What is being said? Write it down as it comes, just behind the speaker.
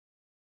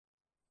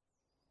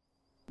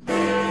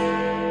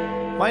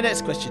My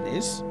next question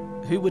is,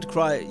 who would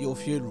cry at your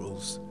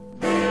funerals?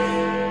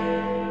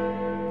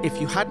 If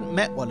you hadn't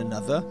met one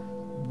another,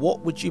 what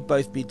would you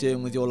both be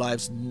doing with your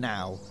lives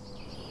now?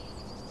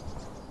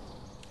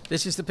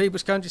 This is the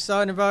People's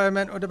Countryside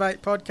Environmental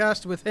Debate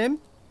Podcast with him.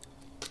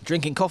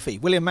 Drinking coffee.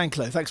 William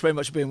Manklow, thanks very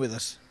much for being with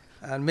us.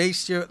 And me,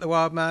 Stuart the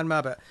Wild Man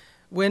Mabbott.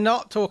 We're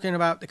not talking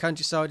about the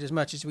countryside as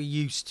much as we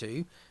used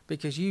to,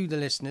 because you, the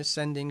listeners,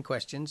 send in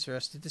questions for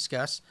us to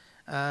discuss,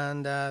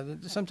 and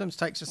sometimes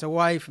takes us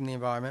away from the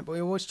environment, but we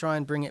always try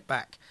and bring it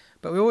back.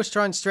 But we always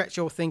try and stretch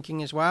your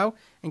thinking as well,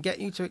 and get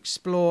you to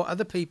explore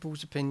other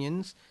people's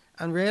opinions,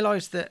 and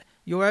realise that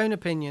your own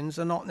opinions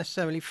are not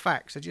necessarily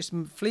facts, they're just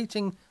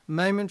fleeting,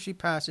 momentary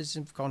passes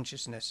of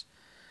consciousness.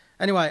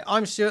 Anyway,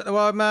 I'm Stuart the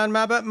Wild Man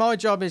Mabbott. My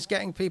job is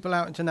getting people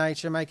out into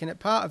nature, making it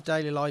part of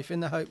daily life in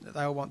the hope that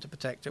they'll want to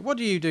protect it. What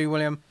do you do,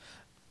 William?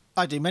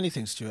 I do many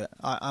things, Stuart.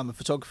 I'm a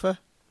photographer.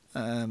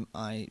 You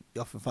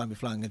often find me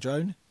flying a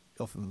drone.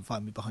 You often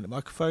find me behind a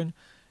microphone.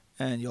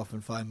 And you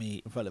often find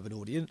me in front of an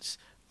audience.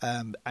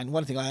 And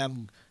one thing I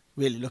am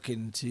really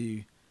looking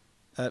to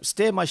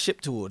steer my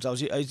ship towards, I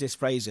used this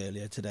phrase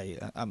earlier today,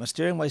 I'm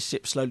steering my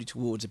ship slowly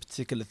towards a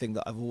particular thing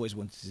that I've always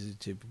wanted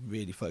to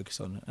really focus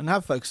on, and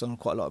have focused on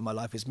quite a lot of my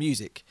life, is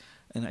music,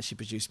 and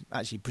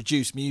actually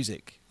produce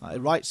music. I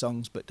write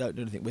songs but don't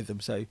do anything with them,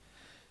 so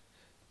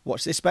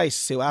watch this space,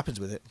 see what happens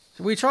with it.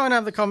 So we try and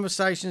have the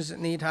conversations that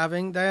need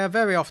having. They are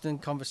very often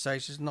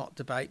conversations, not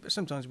debate, but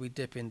sometimes we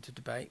dip into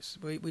debates.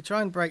 We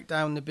try and break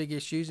down the big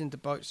issues into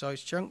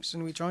bite-sized chunks,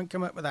 and we try and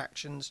come up with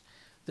actions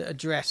that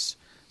address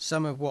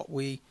some of what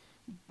we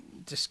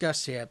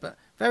discuss here, but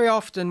very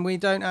often we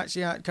don't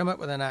actually come up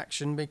with an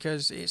action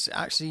because it's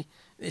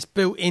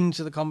built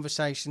into the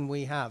conversation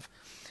we have.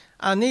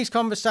 And these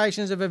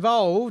conversations have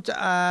evolved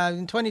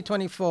in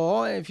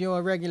 2024. If you're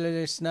a regular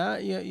listener,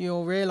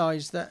 you'll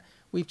realise that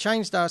we've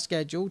changed our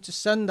schedule to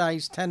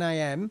Sundays 10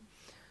 a.m.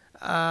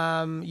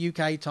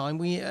 UK time.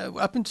 We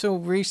up until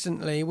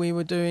recently we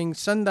were doing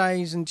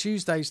Sundays and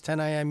Tuesdays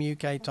 10 a.m.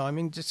 UK time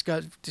and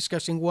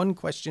discussing one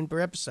question per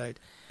episode.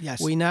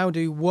 Yes. We now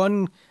do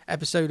one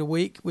episode a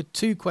week with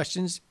two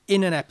questions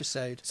in an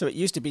episode. So it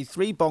used to be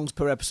 3 bongs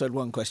per episode,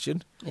 one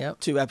question. Yep.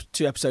 Two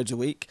episodes a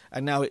week,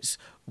 and now it's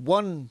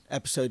 1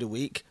 episode a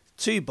week,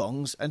 2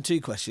 bongs and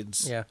 2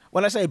 questions. Yeah.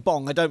 When I say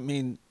bong, I don't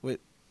mean we're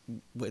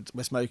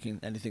smoking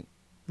anything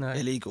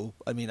illegal.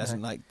 I mean, as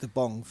in like the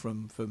bong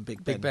from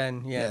Big Ben. Big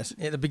Ben, yeah. Yes.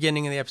 At the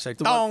beginning of the episode.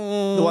 The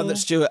one that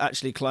Stuart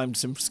actually climbed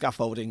some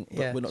scaffolding,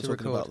 but we're not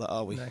talking about that,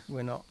 are we? No,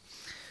 we're not.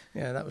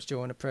 Yeah, that was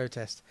during a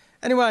protest.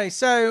 Anyway,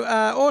 so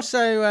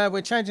also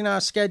we're changing our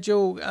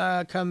schedule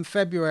come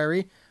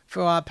February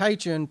for our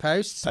Patreon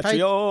posts.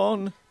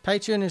 Patreon!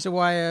 Patreon is a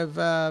way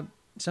of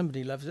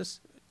somebody loves us,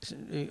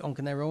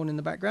 honking their horn in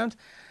the background.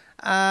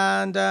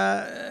 And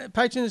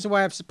Patreon is a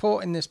way of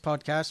supporting this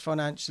podcast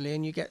financially,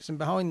 and you get some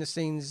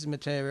behind-the-scenes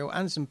material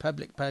and some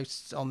public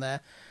posts on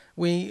there.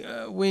 We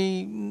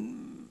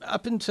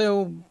up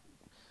until...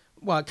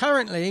 Well,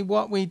 currently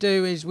what we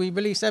do is we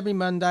release every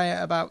Monday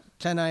at about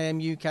 10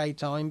 a.m. UK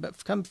time,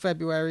 but come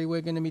February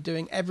we're going to be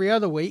doing every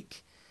other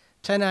week,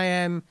 10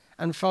 a.m.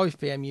 and 5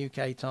 p.m.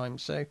 UK time.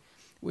 So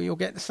we'll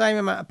get the same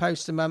amount of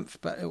posts a month,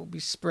 but it will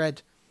be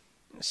spread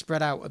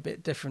out a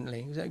bit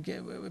differently.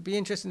 It would be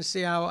interesting to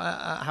see how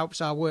it helps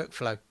our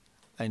workflow.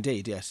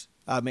 Indeed, yes.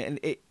 I mean,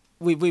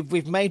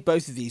 we've made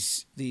both of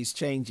these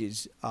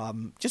changes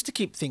just to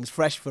keep things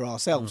fresh for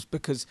ourselves,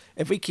 because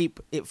if we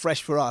keep it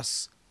fresh for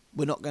us,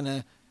 we're not going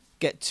to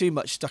get too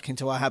much stuck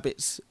into our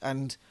habits,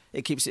 and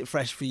it keeps it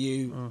fresh for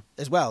you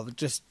as well.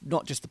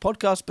 Not just the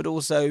podcast, but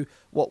also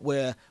what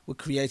we're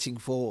creating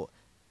for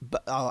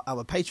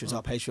our patrons,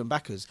 our Patreon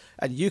backers.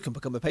 And you can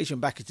become a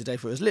Patreon backer today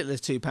for as little as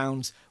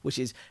 £2, which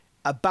is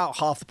about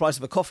half the price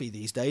of a coffee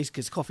these days,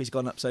 because coffee's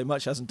gone up so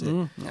much, hasn't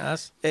it?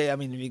 Yes. I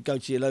mean, if you go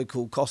to your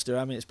local Costa,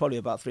 I mean, it's probably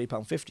about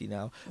 £3.50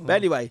 now. But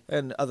anyway,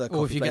 and other coffee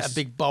Or if you places.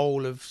 get a big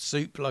bowl of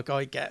soup like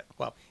I get,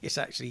 well, it's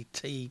actually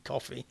tea,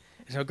 coffee.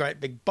 It's a great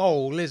big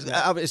bowl, isn't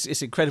it?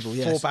 It's incredible,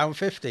 yes.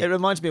 £4.50. It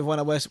reminds me of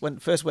when I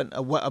first went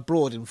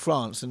abroad in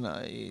France, and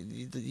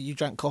you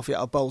drank coffee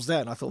out of bowls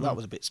there, and I thought that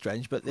was a bit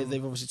strange, but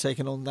they've obviously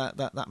taken on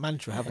that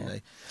mantra, haven't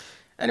they?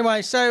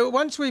 Anyway, so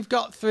once we've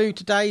got through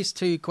today's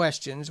 2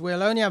 questions,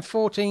 we'll only have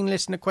 14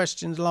 listener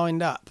questions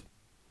lined up.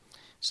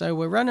 So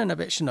we're running a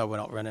bit... No, we're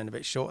not running a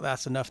bit short.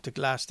 That's enough to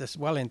last us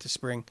well into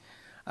spring.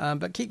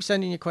 But keep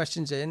sending your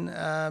questions in.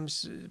 I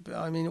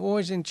mean,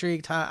 always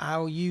intrigued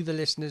how you, the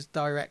listeners,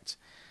 direct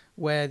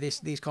where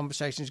these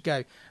conversations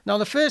go. Now,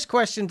 the first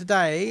question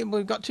today,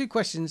 we've got 2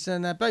 questions,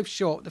 and they're both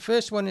short. The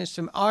first one is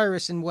from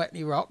Iris in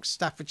Wetley Rocks,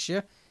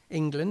 Staffordshire,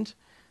 England,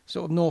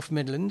 sort of North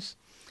Midlands.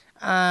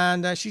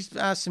 And she's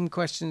asked some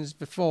questions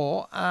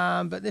before,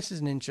 but this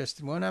is an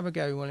interesting one. Have a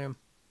go, William.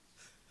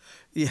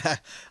 Yeah,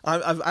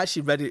 I've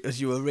actually read it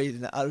as you were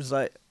reading it. I was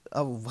like,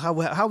 oh, how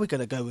are we going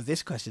to go with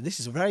this question?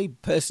 This is a very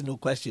personal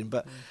question,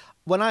 but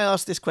when I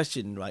ask this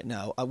question right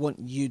now, I want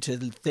you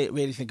to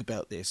really think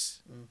about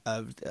this.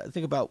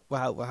 Think about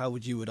how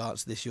would you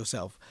answer this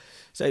yourself.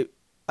 So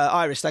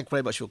Iris, thank you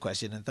very much for your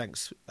question, and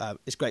thanks.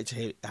 It's great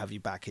to have you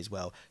back as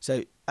well.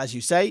 So, as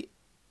you say,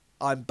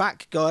 I'm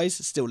back, guys,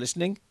 still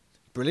listening.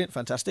 Brilliant,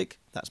 fantastic.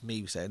 That's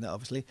me saying that,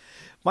 obviously.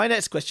 My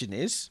next question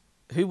is,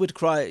 who would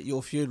cry at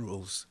your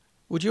funerals?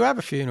 Would you have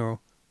a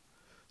funeral?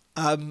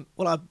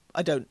 Well,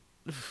 I don't.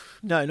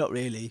 No, not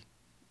really.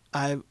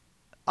 I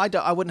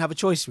wouldn't have a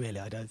choice, really.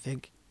 I don't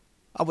think.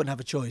 I wouldn't have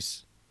a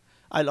choice.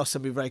 I lost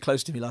somebody very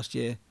close to me last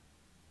year.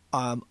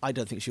 I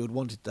don't think she would have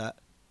wanted that.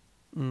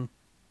 Mm.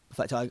 In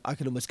fact, I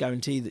can almost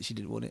guarantee that she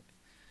didn't want it.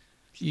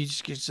 You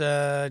just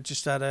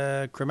had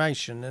a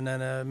cremation and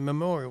then a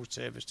memorial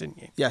service,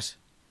 didn't you? Yes.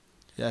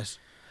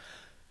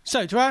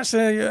 So to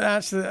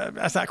answer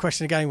that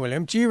question again,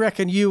 William, do you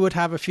reckon you would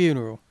have a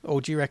funeral, or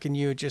do you reckon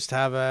you would just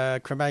have a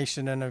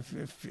cremation and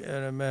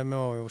a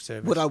memorial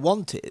service? Would I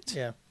want it?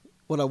 Yeah.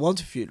 Would I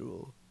want a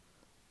funeral?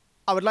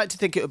 I would like to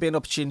think it would be an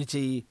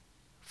opportunity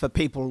for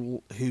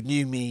people who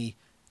knew me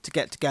to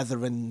get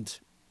together and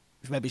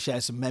maybe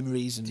share some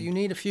memories. And do you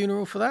need a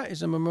funeral for that?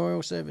 Is a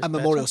memorial service? And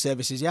memorial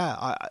services,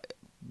 yeah.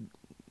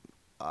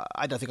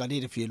 I don't think I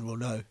need a funeral.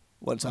 No.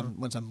 Once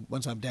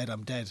I'm dead,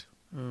 I'm dead.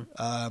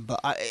 Mm. But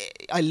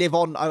I live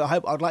on.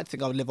 I'd like to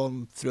think I would live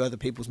on through other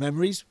people's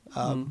memories.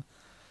 But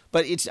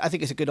I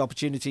think it's a good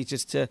opportunity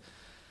just to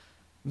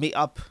meet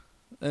up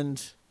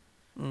and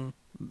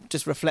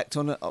just reflect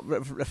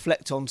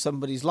on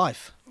somebody's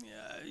life.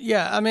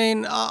 Yeah, I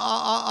mean,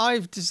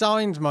 I've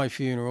designed my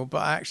funeral,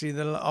 but actually,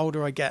 the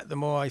older I get, the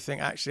more I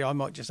think actually I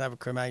might just have a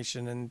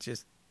cremation and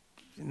just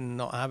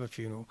not have a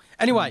funeral.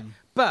 Anyway,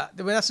 but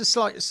that's a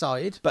slight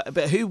aside. But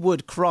who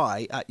would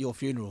cry at your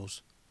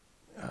funerals?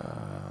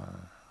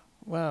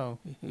 Well,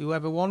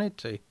 whoever wanted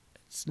to.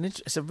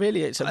 It's a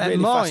really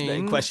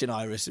fascinating question,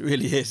 Iris. It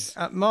really is.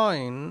 At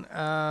mine,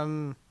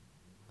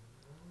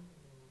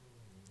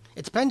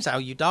 it depends how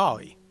you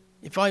die.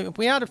 If I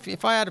had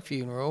a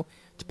funeral,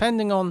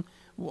 depending on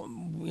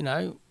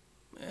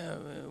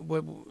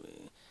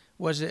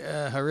was it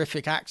a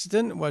horrific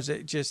accident? Was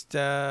it just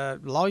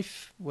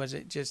life? Was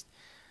it just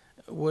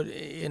what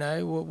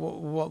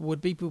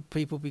would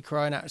people be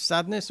crying out of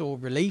sadness or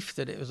relief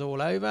that it was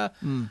all over?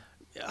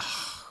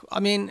 I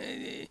mean,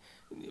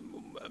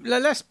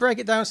 let's break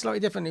it down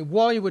slightly differently.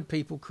 Why would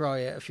people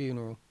cry at a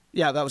funeral?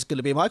 Yeah, that was going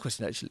to be my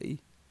question,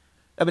 actually.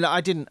 I mean, I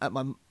didn't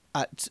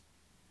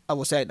I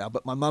will say it now,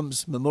 but my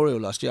mum's memorial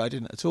last year, I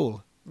didn't at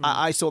all.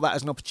 I saw that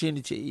as an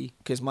opportunity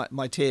because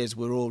my tears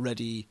were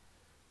already,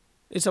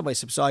 in some ways,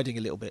 subsiding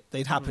a little bit.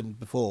 They'd happened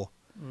before.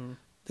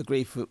 The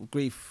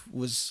grief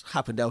was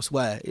happened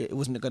elsewhere. It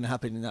wasn't going to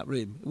happen in that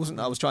room. It wasn't.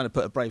 I was trying to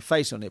put a brave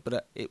face on it,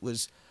 but it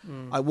was.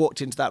 I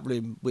walked into that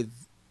room with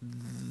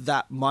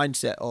that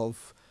mindset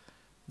of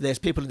there's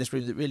people in this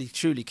room that really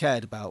truly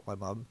cared about my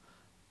mum,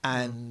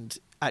 and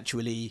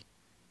actually,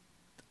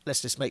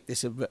 let's just make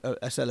this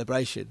a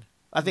celebration.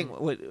 I think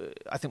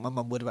my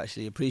mum would have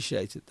actually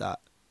appreciated that.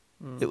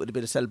 It would have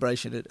been a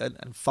celebration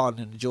and fun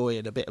and joy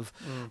and a bit of.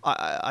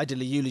 I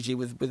did a eulogy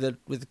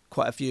with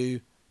quite a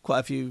few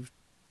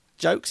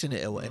jokes in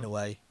it in a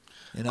way.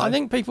 You know? I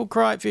think people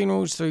cry at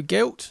funerals through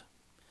guilt,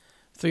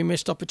 through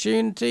missed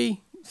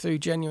opportunity, through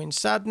genuine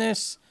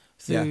sadness,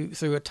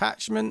 through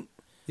attachment,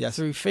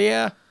 through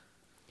fear.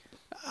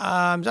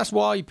 That's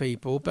why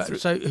people. But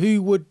so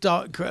who would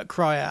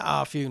cry at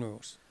our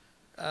funerals?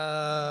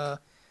 I'm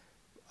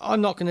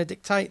not going to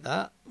dictate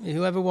that.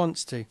 Whoever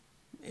wants to.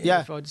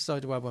 Yeah. If I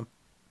decide to have one.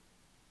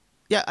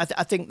 Yeah,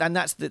 I think, and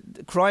that's the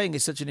crying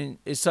is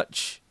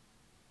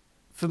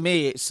for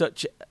me, it's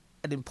such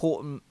an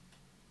important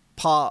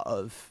part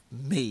of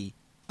me.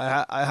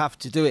 I have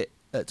to do it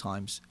at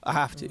times. I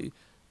have to,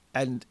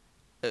 and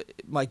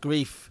my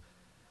grief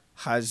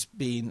has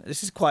been.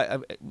 This is quite.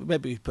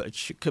 Maybe we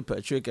could put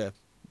a trigger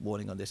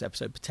warning on this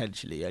episode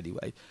potentially.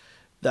 Anyway,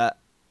 that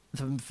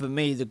for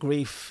me, the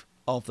grief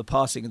of the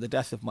passing and the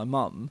death of my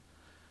mum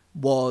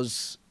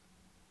was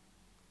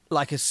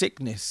like a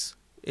sickness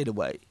in a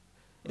way.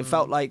 It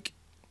felt like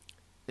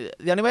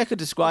the only way I could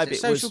describe it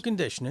was social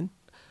conditioning.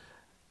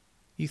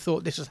 You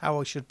thought this is how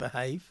I should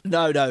behave?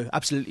 No,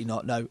 absolutely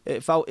not. No,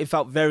 it felt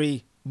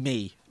very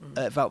me.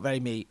 It felt very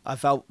me. I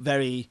felt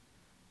very.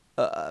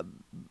 I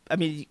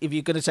mean, if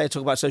you're going to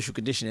talk about social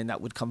conditioning,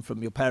 that would come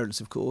from your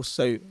parents, of course.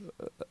 So,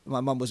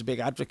 my mum was a big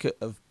advocate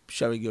of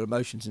showing your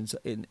emotions,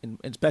 in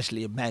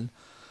especially in men.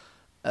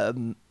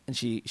 And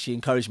she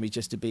encouraged me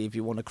just to be, if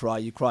you want to cry,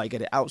 you cry,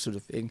 get it out, sort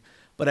of thing.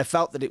 But I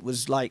felt that it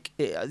was like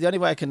the only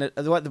way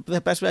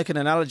the best way I can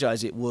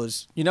analogize it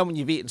was, when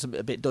you've eaten something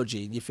a bit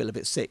dodgy and you feel a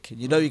bit sick, and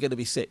you're going to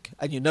be sick,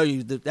 and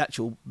the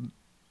actual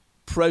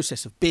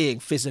process of being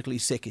physically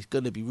sick is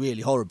going to be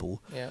really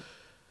horrible. Yeah.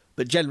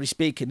 But generally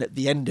speaking, at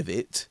the end of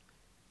it,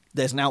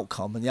 there's an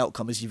outcome, and the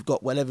outcome is you've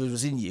got whatever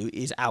was in you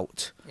is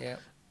out. Yeah.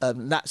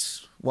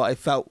 That's what I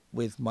felt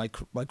with my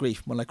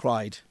grief when I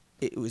cried.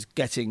 It was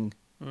getting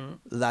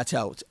that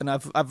out, and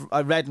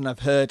I've read and I've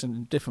heard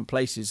in different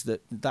places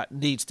that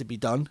needs to be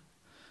done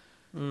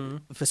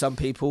for some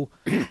people.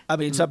 I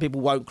mean, some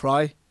people won't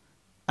cry,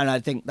 and I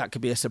think that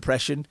could be a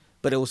suppression.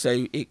 But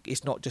also,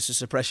 it's not just a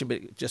suppression,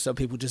 but just some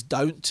people just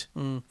don't.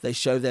 They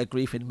show their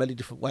grief in many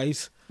different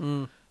ways.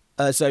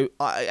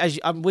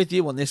 I'm with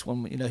you on this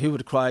one. You know, who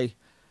would cry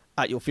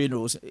at your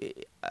funerals?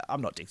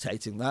 I'm not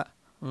dictating that.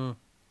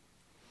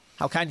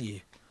 How can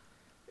you?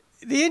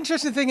 The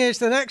interesting thing is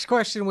the next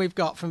question we've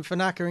got from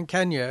Fanaka in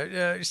Kenya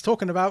is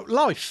talking about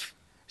life.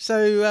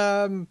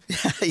 So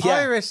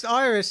Iris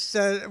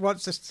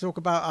wants us to talk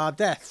about our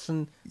deaths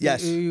and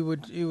who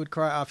would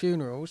cry at our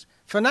funerals.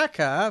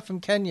 Fanaka from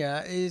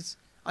Kenya is.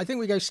 I think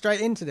we go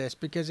straight into this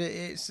because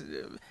it's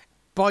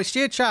by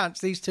sheer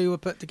chance these two were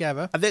put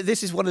together. And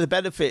this is one of the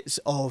benefits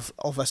of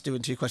us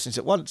doing two questions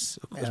at once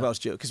as well,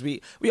 Stuart, because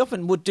we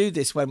often would do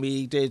this when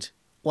we did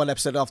one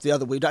episode after the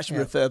other. We'd actually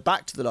refer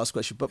back to the last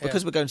question, but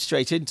because we're going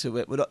straight into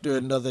it, we're not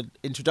doing another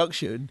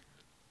introduction.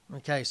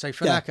 Okay, so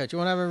Fanaka, do you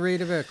want to have a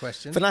read of her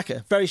question?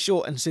 Fanaka, very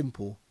short and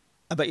simple.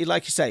 But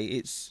like you say,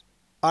 it's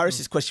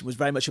Iris's question was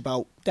very much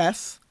about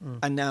death,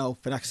 and now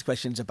Fanaka's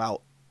question is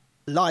about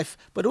life,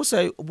 but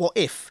also what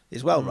if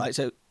as well, right?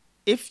 So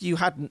if you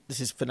hadn't, this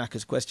is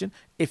Fanaka's question,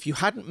 if you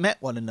hadn't met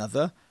one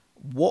another,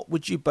 what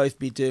would you both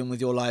be doing with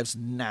your lives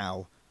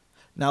now?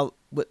 Now,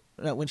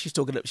 when she's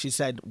talking, she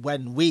said,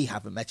 when we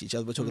haven't met each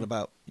other, we're talking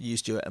about you,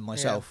 Stuart, and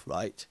myself,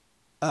 right?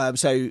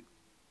 So...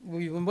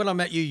 When I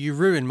met you, you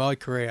ruined my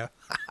career.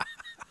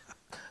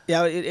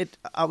 Yeah,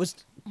 I was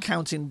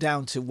counting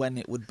down to when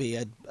it would be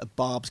a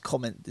Barb's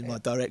comment in my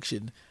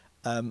direction.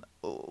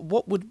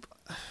 What would...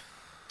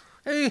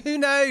 Who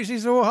knows?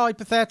 These are all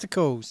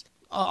hypotheticals.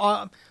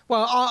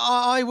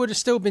 I would have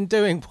still been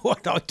doing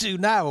what I do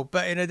now,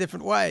 but in a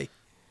different way.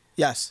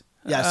 Yes.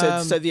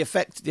 Yeah. So the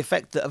effect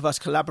that of us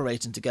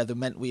collaborating together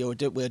meant we were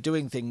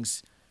doing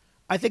things.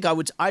 I think I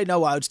would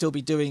still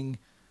be doing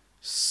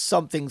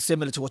something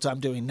similar to what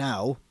I'm doing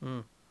now.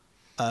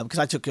 Because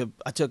I took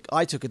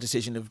a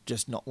decision of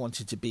just not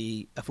wanting to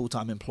be a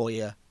full-time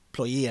employee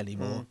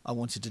anymore. I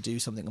wanted to do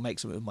something and make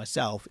something of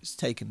myself. It's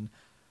taken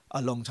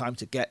a long time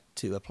to get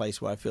to a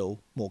place where I feel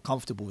more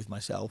comfortable with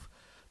myself.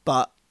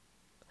 But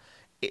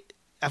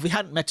if we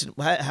haven't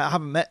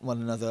met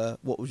one another,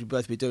 what would we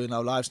both be doing in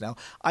our lives now?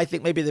 I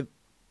think maybe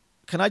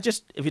can I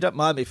just, if you don't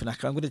mind me,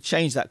 Fanaka, I'm going to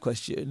change that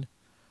question.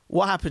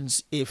 What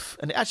happens if,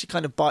 and it actually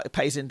kind of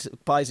buys into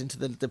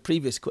the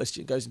previous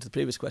question, goes into the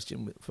previous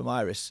question from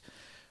Iris.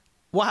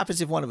 What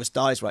happens if one of us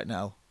dies right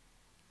now?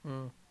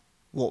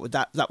 What would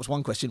that was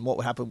one question. What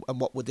would happen,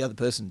 and what would the other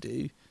person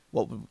do?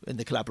 What would, in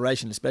the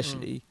collaboration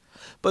especially?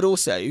 But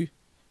also,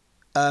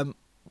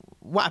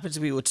 what happens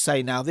if we were to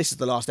say, now this is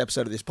the last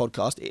episode of this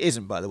podcast? It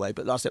isn't, by the way,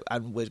 but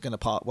and we're going to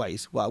part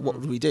ways. Well, what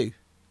would we do?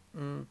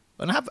 And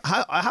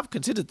I have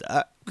considered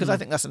that, because I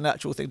think that's a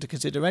natural thing to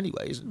consider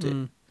anyway, isn't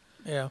it?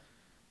 Yeah.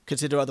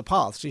 Consider other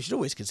paths. You should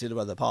always consider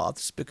other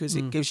paths, because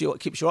it keeps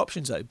your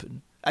options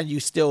open, and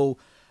you still,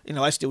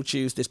 I still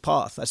choose this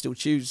path. I still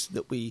choose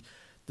that we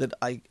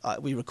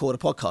record a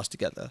podcast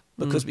together,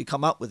 because we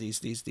come up with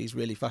these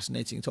really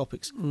fascinating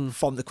topics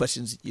from the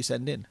questions that you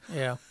send in.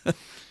 Yeah.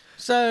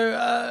 So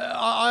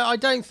I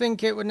don't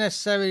think it would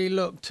necessarily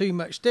look too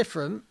much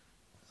different,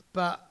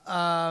 but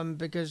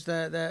because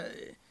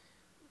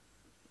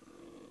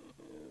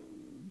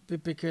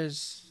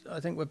because I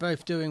think we're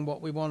both doing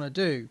what we want to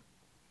do.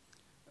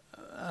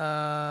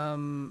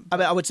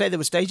 I would say there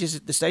were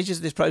the stages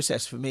of this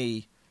process for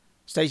me,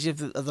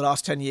 stages of the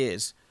last 10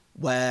 years,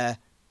 where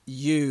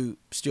you,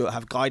 Stuart,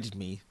 have guided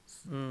me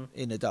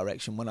in a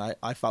direction when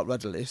I felt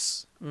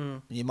rudderless.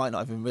 You might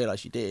not even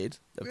realise you did.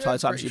 There were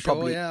times you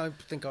probably... Yeah, I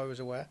think I was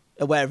aware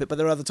of it, but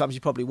there are other times you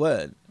probably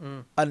weren't.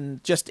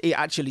 And just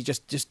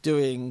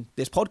doing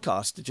this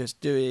podcast, just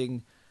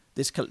doing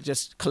this,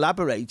 just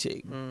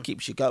collaborating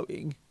keeps you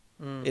going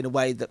in a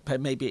way that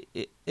maybe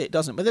it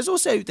doesn't. But there's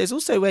also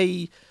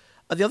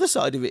the other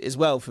side of it as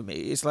well for me.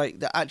 It's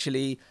like that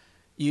actually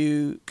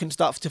you can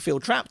start to feel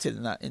trapped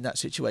in that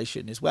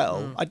situation as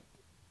well.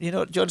 Do you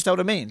understand what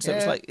I mean? So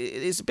it's like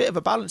it's a bit of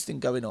a balance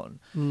thing going on.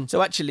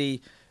 So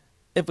actually,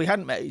 if we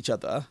hadn't met each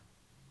other,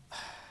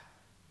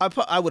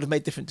 I would have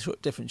made different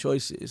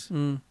choices.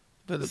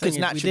 But because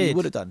naturally you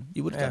would have done.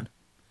 You would have done.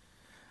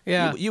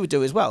 Yeah, you would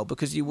do as well,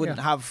 because you wouldn't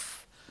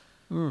have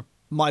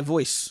my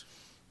voice,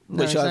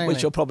 which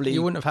you're probably...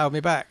 You wouldn't have held me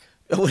back.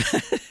 Oh,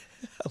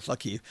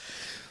 fuck you.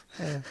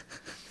 Yeah.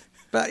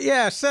 But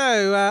yeah,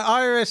 so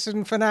Iris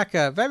and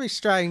Fanaka, very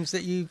strange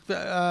that you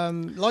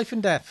life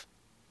and death.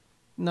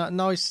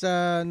 Nice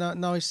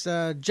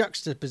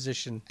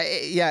juxtaposition.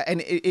 Yeah,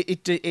 and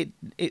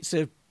it's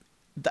a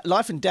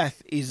life and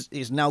death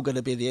is now going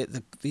to be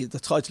the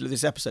title of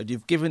this episode.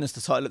 You've given us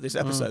the title of this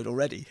episode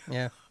already.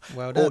 Yeah,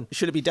 well done. Or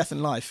should it be death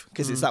and life?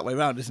 Because it's that way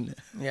around, isn't it?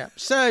 Yeah.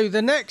 So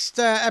the next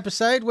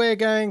episode, we're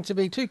going to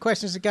be two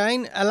questions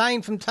again.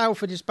 Elaine from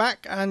Telford is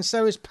back, and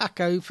so is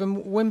Paco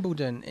from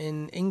Wimbledon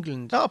in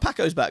England. Oh,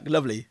 Paco's back.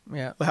 Lovely.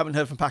 Yeah. We haven't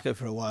heard from Paco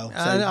for a while.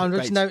 And I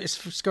just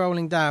noticed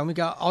scrolling down, we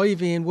got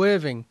Ivy in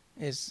Worthing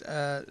is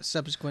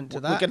subsequent to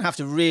that. We're going to have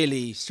to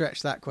really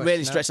stretch that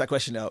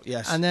question out,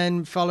 yes. And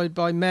then followed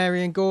by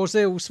Mary in Gore's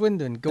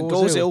Swindon.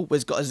 Gore's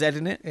has got a Z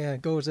in it. Yeah,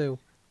 Gore's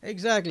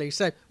Exactly.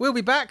 So we'll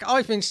be back.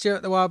 I've been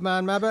Stuart the Wild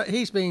Man Mabber.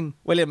 He's been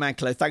William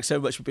Manklow. Thanks so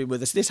much for being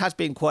with us. This has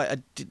been quite a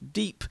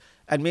deep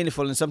and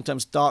meaningful and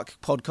sometimes dark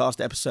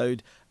podcast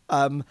episode.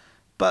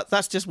 But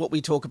that's just what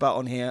we talk about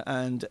on here,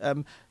 and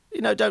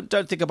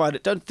don't think about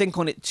it. Don't think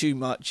on it too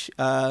much.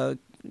 Go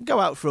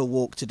out for a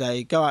walk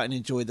today. Go out and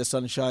enjoy the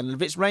sunshine. And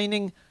if it's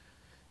raining,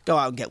 go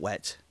out and get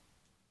wet.